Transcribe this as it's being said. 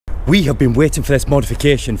We have been waiting for this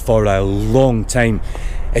modification for a long time.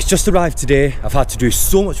 It's just arrived today. I've had to do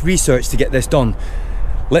so much research to get this done.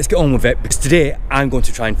 Let's get on with it, because today I'm going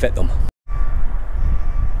to try and fit them.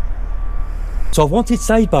 So I've wanted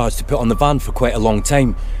sidebars to put on the van for quite a long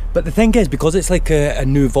time, but the thing is, because it's like a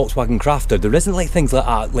new Volkswagen Crafter, there isn't like things like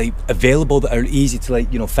that like available that are easy to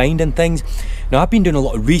like, you know, find and things. Now I've been doing a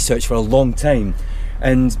lot of research for a long time,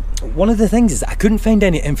 and one of the things is that I couldn't find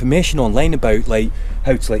any information online about like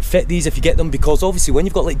how to like fit these if you get them, because obviously when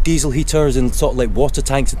you've got like diesel heaters and sort of like water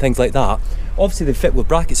tanks and things like that, obviously they fit with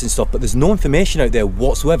brackets and stuff, but there's no information out there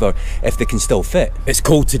whatsoever if they can still fit. It's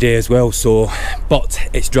cold today as well, so, but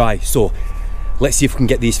it's dry, so let's see if we can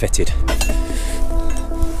get these fitted.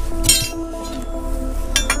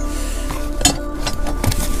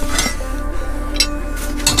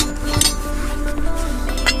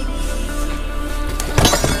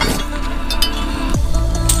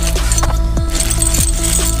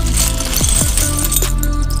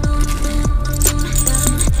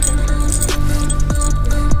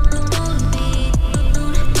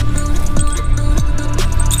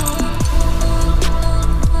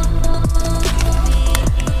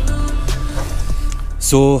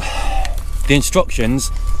 So the instructions,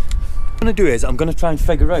 what I'm going to do is I'm going to try and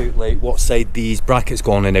figure out like what side these brackets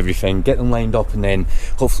go on and everything, get them lined up, and then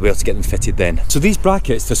hopefully be able to get them fitted then. So these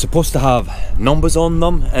brackets, they're supposed to have numbers on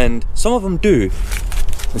them, and some of them do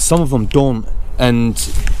and some of them don't, and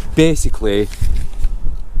basically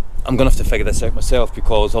I'm going to have to figure this out myself,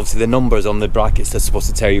 because obviously the numbers on the brackets, they're supposed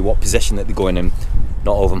to tell you what position that they go in.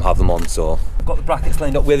 Not all of them have them on, so I've got the brackets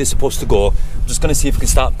lined up where they're supposed to go. I'm just going to see if we can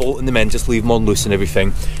start bolting them in, just leave them on loose and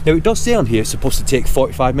everything. Now it does say on here it's supposed to take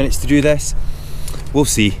 45 minutes to do this. We'll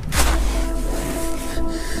see.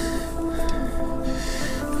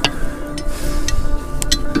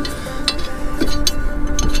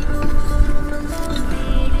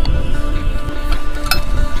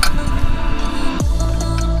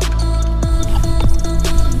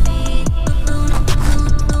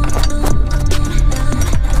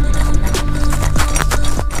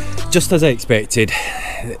 Just as I expected,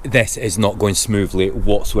 this is not going smoothly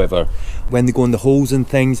whatsoever. When they go in the holes and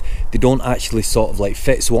things, they don't actually sort of like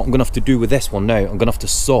fit. So what I'm going to have to do with this one now, I'm going to have to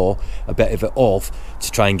saw a bit of it off to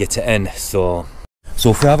try and get it in. So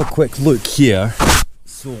if we have a quick look here,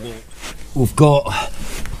 so we've got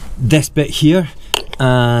this bit here,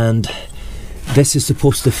 and this is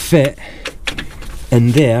supposed to fit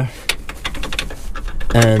in there,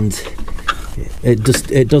 and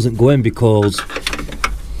it doesn't go in because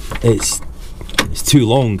it's too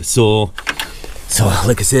long. So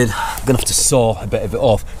like I said, I'm gonna have to saw a bit of it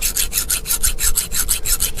off.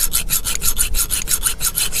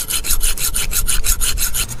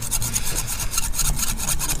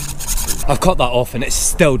 I've cut that off and it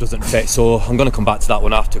still doesn't fit, so I'm gonna come back to that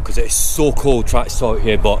one after, because it's so cold trying to saw it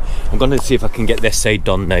here. But I'm gonna see if I can get this side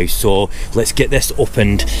done now, so let's get this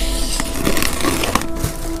opened.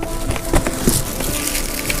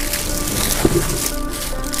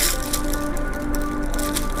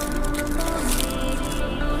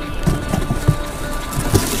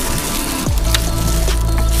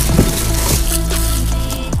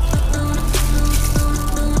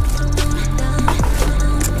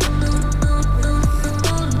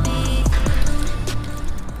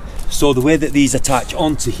 So the way that these attach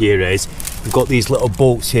onto here is, we've got these little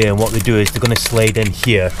bolts here, and what they do is they're going to slide in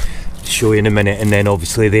here. I'll show you in a minute, and then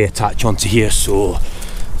obviously they attach onto here. So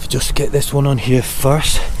if you just get this one on here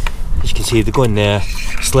first, as you can see, they go in there,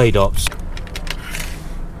 slide up.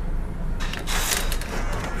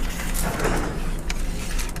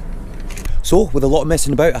 So with a lot of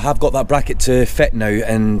messing about, I have got that bracket to fit now,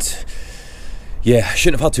 and yeah, I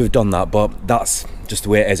shouldn't have had to have done that, but that's just the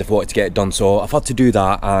way it is if I wanted to get it done. So I've had to do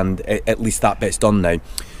that, and at least that bit's done now.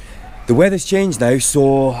 The weather's changed now,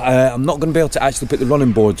 so I'm not going to be able to actually put the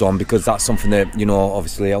running boards on, because that's something that, you know,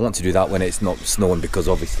 obviously I want to do that when it's not snowing, because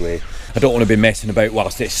obviously I don't want to be messing about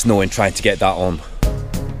whilst it's snowing trying to get that on.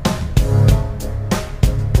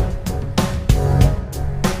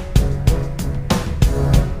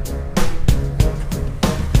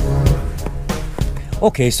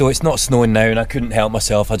 Okay, so it's not snowing now, and I couldn't help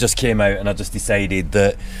myself. I just came out and I just decided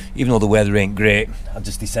that, even though the weather ain't great, I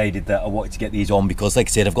just decided that I wanted to get these on, because like I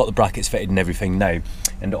said, I've got the brackets fitted and everything now,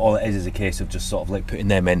 and all it is a case of just sort of like putting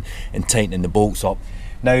them in and tightening the bolts up.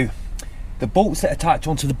 Now, the bolts that attach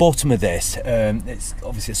onto the bottom of this, it's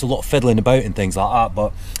obviously it's a lot of fiddling about and things like that,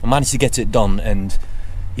 but I managed to get it done, and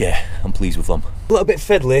yeah, I'm pleased with them. A little bit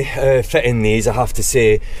fiddly fitting these, I have to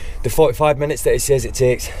say. The 45 minutes that it says it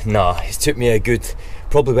takes, nah, it's took me a good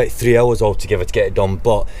probably about 3 hours altogether to get it done,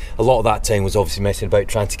 but a lot of that time was obviously messing about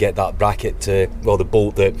trying to get that bracket to, well, the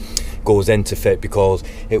bolt that goes in to fit, because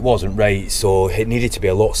it wasn't right, so it needed to be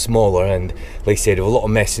a lot smaller. And like I said, there was a lot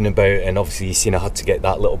of messing about, and obviously you seen I had to get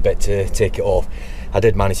that little bit to take it off. I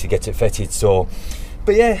did manage to get it fitted, so,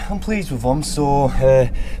 but yeah, I'm pleased with them. So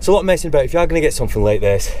it's a lot of messing about. If you are going to get something like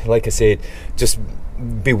this, like I said, just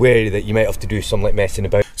be wary that you might have to do some like messing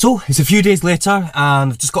about. So it's a few days later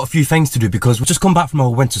and I've just got a few things to do, because we've just come back from our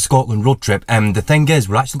winter Scotland road trip, and the thing is,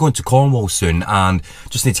 we're actually going to Cornwall soon, and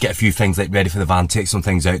just need to get a few things like ready for the van, take some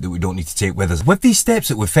things out that we don't need to take with us. With these steps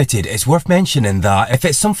that we've fitted, it's worth mentioning that if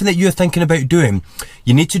it's something that you're thinking about doing,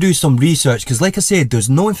 you need to do some research, because like I said, there's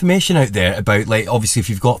no information out there about, like, obviously if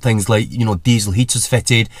you've got things like, you know, diesel heaters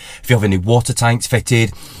fitted, if you have any water tanks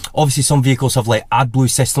fitted. Obviously some vehicles have like AdBlue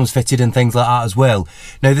systems fitted and things like that as well.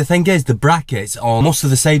 Now the thing is, the brackets on most of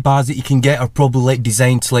the side bars that you can get are probably like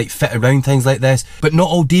designed to like fit around things like this, but not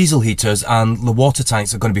all diesel heaters and the water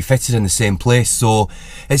tanks are going to be fitted in the same place, so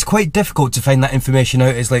it's quite difficult to find that information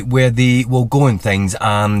out as like where they will go in things.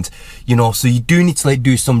 And you know, so you do need to like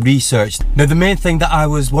do some research. Now the main thing that I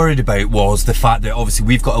was worried about was the fact that obviously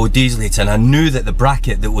we've got our diesel heater, and I knew that the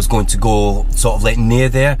bracket that was going to go sort of like near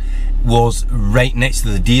there was right next to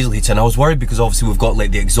the diesel heater, and I was worried because obviously we've got like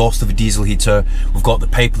the exhaust of a diesel heater, we've got the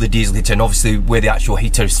pipe of the diesel heater, and obviously where the actual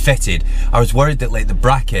heater is fitted, I was worried that like the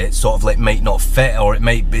bracket sort of like might not fit, or it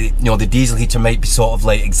might be, you know, the diesel heater might be sort of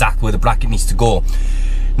like exactly where the bracket needs to go.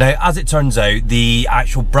 Now as it turns out, the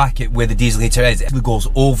actual bracket where the diesel heater is, it goes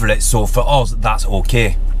over it, so for us that's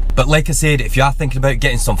okay. But like I said, if you are thinking about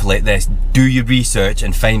getting something like this, do your research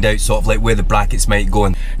and find out sort of like where the brackets might go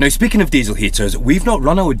in. Now speaking of diesel heaters, we've not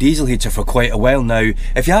run our diesel heater for quite a while now.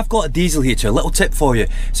 If you have got a diesel heater, a little tip for you,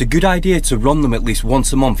 it's a good idea to run them at least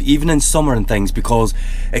once a month, even in summer and things, because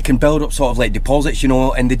it can build up sort of like deposits, you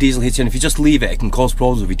know, in the diesel heater, and if you just leave it, it can cause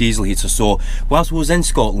problems with your diesel heater. So whilst we was in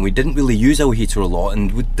Scotland, we didn't really use our heater a lot,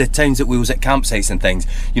 and with the times that we was at campsites and things,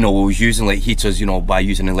 you know, we was using like heaters, you know, by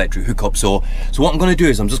using an electric hookup. So what I'm going to do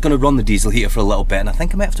is I'm just going to run the diesel heater for a little bit, and I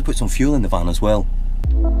think I might have to put some fuel in the van as well.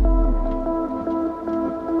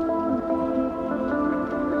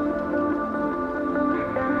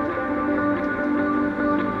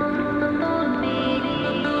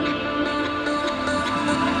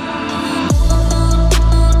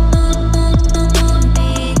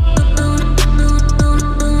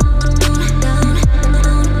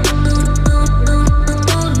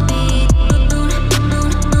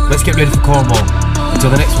 Let's get ready for Cornwall. Until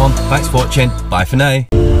the next one, thanks for watching, bye for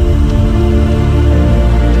now.